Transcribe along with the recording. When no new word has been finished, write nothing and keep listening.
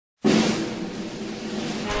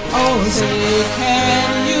Oh, say,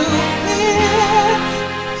 can you hear?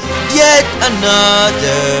 Yet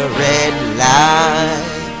another red light.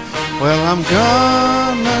 Well, I'm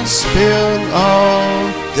gonna spill all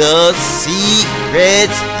the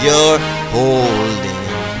secrets you're holding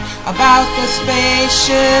about the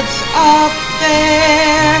spaceships up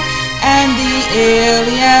there and the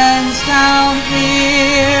aliens down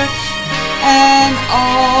here and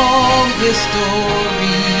all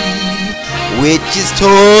history, which is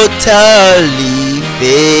totally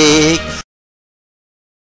fake.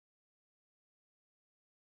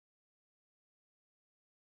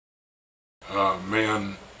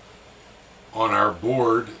 Man on our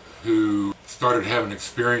board who started having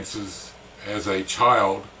experiences as a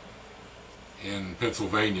child in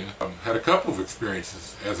Pennsylvania. Had a couple of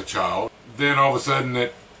experiences as a child. Then all of a sudden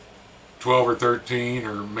at 12 or 13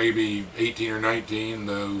 or maybe 18 or 19,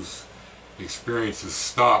 those experiences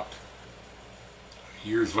stopped.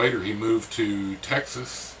 Years later he moved to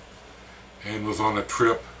Texas and was on a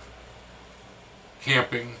trip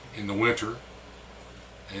camping in the winter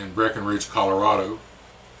in Breckenridge, Colorado,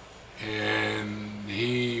 and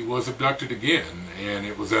he was abducted again, and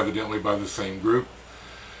it was evidently by the same group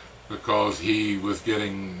because he was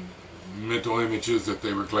getting mental images that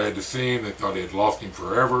they were glad to see him. They thought he had lost him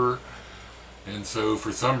forever, and so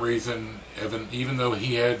for some reason, even though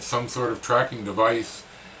he had some sort of tracking device,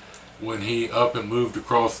 when he up and moved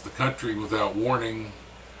across the country without warning,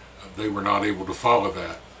 they were not able to follow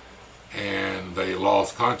that. And they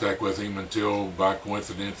lost contact with him until, by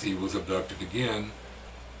coincidence, he was abducted again.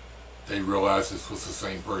 They realized this was the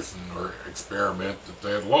same person or experiment that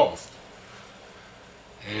they had lost.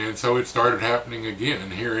 And so it started happening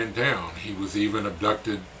again here in town. He was even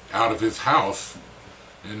abducted out of his house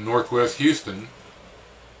in northwest Houston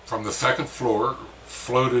from the second floor,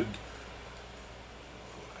 floated.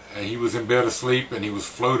 He was in bed asleep and he was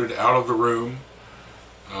floated out of the room,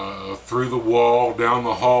 through the wall, down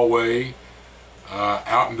the hallway,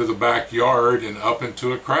 out into the backyard and up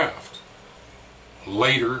into a craft.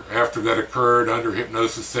 Later, after that occurred, under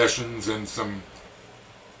hypnosis sessions and some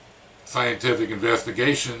scientific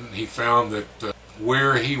investigation, he found that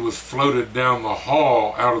where he was floated down the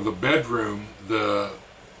hall out of the bedroom, the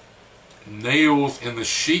nails in the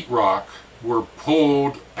sheetrock were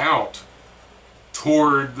pulled out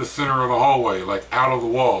toward the center of the hallway, like out of the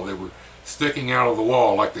wall. They were sticking out of the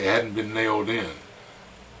wall like they hadn't been nailed in.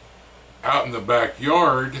 Out in the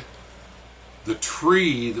backyard, the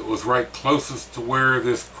tree that was right closest to where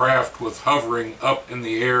this craft was hovering up in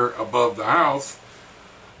the air above the house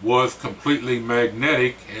was completely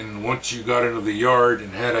magnetic, and once you got into the yard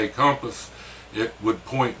and had a compass, it would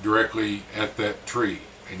point directly at that tree,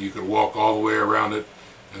 and you could walk all the way around it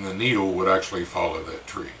and the needle would actually follow that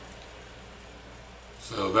tree.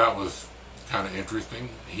 So that was kind of interesting.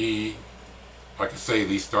 He, like I say,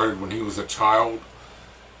 he started when he was a child.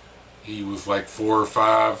 He was like 4 or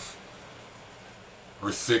 5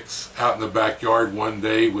 or 6 out in the backyard one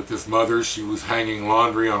day with his mother. She was hanging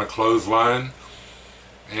laundry on a clothesline,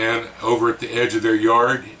 and over at the edge of their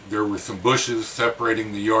yard there were some bushes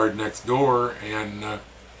separating the yard next door, and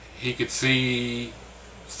he could see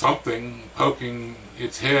something poking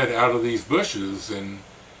its head out of these bushes, and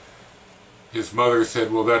his mother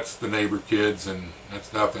said, well, that's the neighbor kids and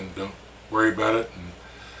that's nothing, don't worry about it. And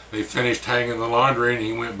they finished hanging the laundry and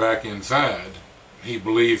he went back inside. He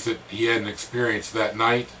believes that he had an experience that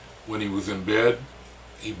night when he was in bed.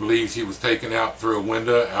 He believes he was taken out through a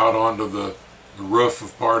window out onto the roof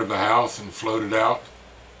of part of the house and floated out.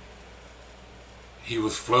 He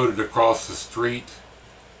was floated across the street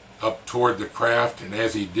up toward the craft, and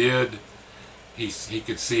as he did, he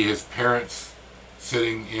could see his parents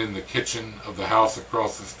sitting in the kitchen of the house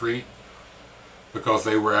across the street, because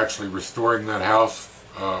they were actually restoring that house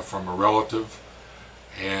from a relative,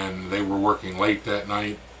 and they were working late that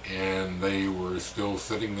night, and they were still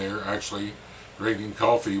sitting there actually drinking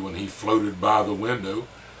coffee when he floated by the window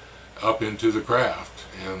up into the craft.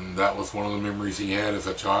 And that was one of the memories he had as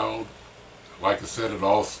a child. Like I said, it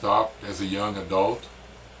all stopped as a young adult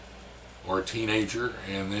or a teenager,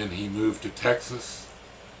 and then he moved to Texas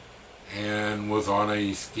and was on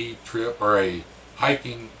a ski trip, or a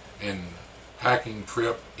hiking and packing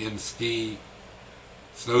trip in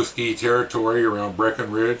snow ski territory around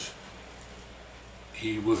Breckenridge.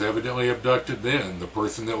 He was evidently abducted then. The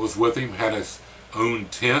person that was with him had his own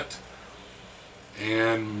tent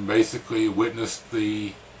and basically witnessed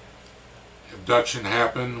the abduction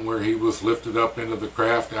happen, where he was lifted up into the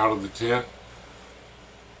craft out of the tent.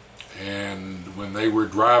 And when they were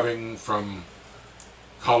driving from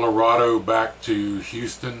Colorado back to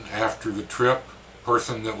Houston after the trip, the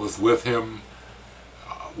person that was with him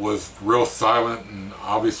was real silent and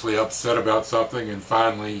obviously upset about something, and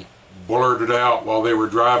finally blurted out while they were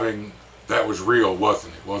driving, "That was real,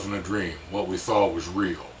 wasn't it? It wasn't a dream. What we saw was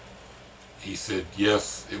real." He said,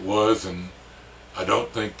 "Yes, it was, and I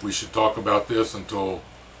don't think we should talk about this until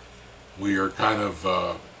we are kind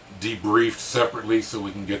of debriefed separately so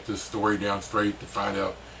we can get this story down straight to find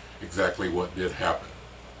out exactly what did happen."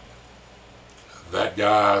 That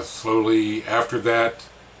guy slowly, after that,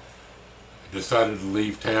 decided to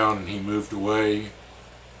leave town, and he moved away,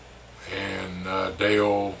 and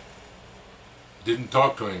Dale didn't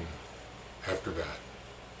talk to him after that.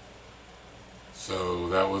 So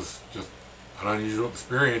that was just an unusual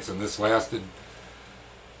experience, and this lasted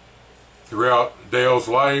throughout Dale's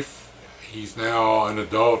life. He's now an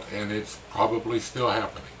adult, and it's probably still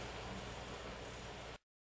happening.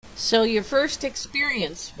 So your first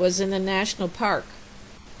experience was in the national park.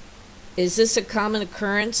 Is this a common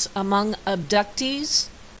occurrence among abductees?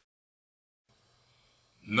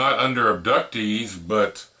 Not under abductees,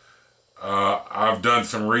 but I've done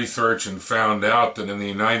some research and found out that in the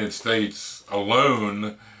United States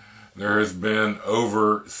alone, there has been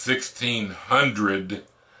over 1,600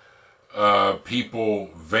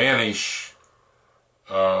 people vanish,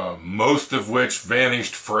 most of which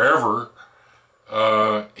vanished forever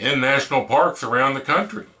in national parks around the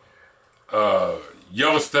country.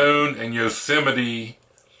 Yellowstone and Yosemite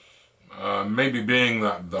maybe being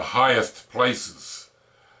the highest places.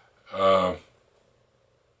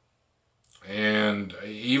 And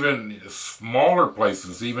even smaller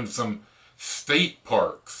places, even some state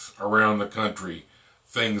parks around the country,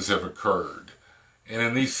 things have occurred. And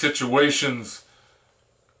in these situations,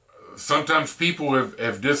 sometimes people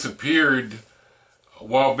have disappeared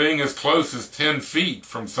while being as close as 10 feet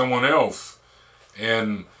from someone else.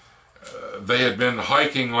 And they had been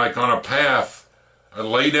hiking like on a path, a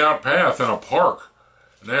laid out path in a park,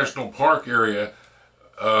 a national park area,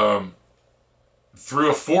 through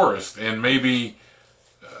a forest, and maybe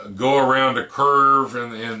go around a curve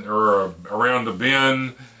or around a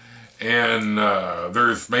bend, and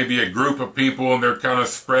there's maybe a group of people, and they're kind of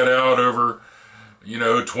spread out over,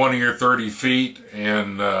 20 or 30 feet,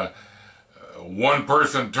 and one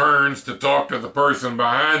person turns to talk to the person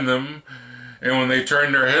behind them, and when they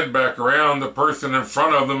turn their head back around, the person in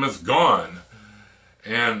front of them is gone.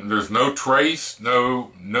 And there's no trace,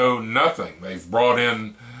 no nothing. They've brought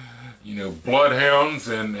in, bloodhounds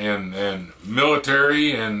and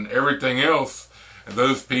military and everything else, and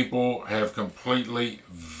those people have completely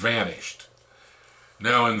vanished.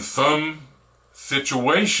 Now, in some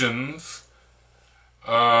situations,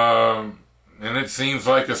 and it seems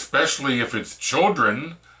like especially if it's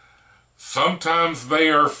children, sometimes they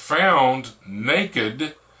are found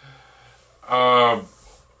naked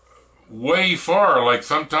way far, like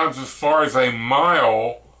sometimes as far as a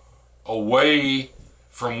mile away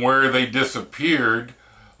from where they disappeared,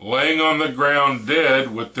 laying on the ground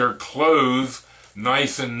dead with their clothes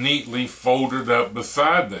nice and neatly folded up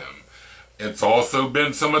beside them. It's also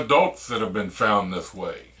been some adults that have been found this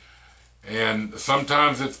way. And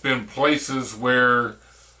sometimes it's been places where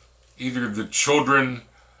either the children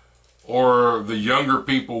or the younger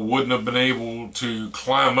people wouldn't have been able to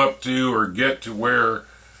climb up to or get to where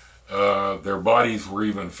their bodies were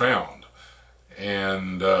even found.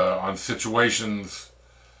 And on situations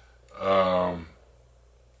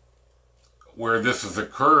where this has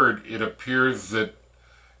occurred, it appears that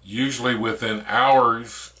usually within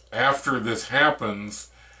hours after this happens,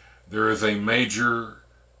 there is a major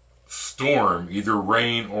storm, either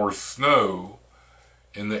rain or snow,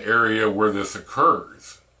 in the area where this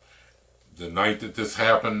occurs. The night that this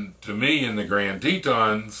happened to me in the Grand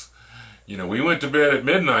Tetons, we went to bed at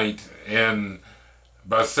midnight, and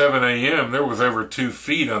by 7 a.m. there was over 2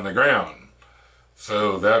 feet on the ground.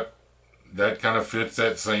 So that kind of fits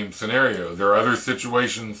that same scenario. There are other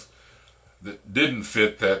situations that didn't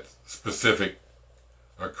fit that specific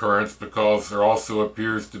occurrence because there also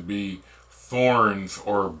appears to be thorns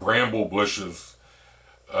or bramble bushes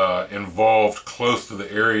involved close to the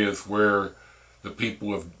areas where the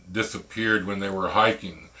people have disappeared when they were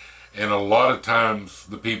hiking. And a lot of times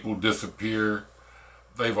the people disappear,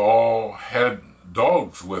 they've all had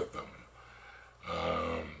dogs with them.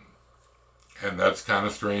 And that's kind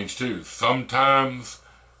of strange too. Sometimes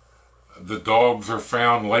the dogs are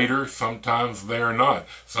found later, sometimes they are not.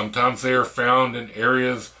 Sometimes they are found in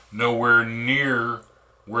areas nowhere near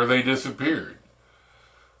where they disappeared.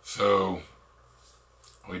 So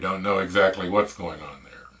we don't know exactly what's going on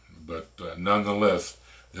there. But nonetheless,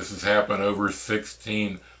 this has happened over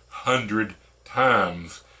 1,600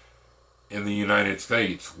 times in the United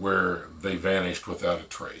States where they vanished without a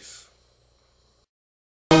trace.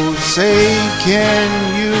 say, can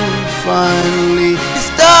you finally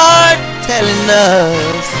Start telling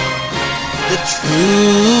us the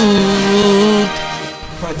truth.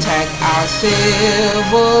 Protect our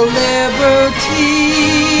civil liberties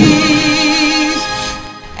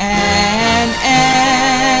and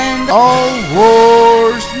all war?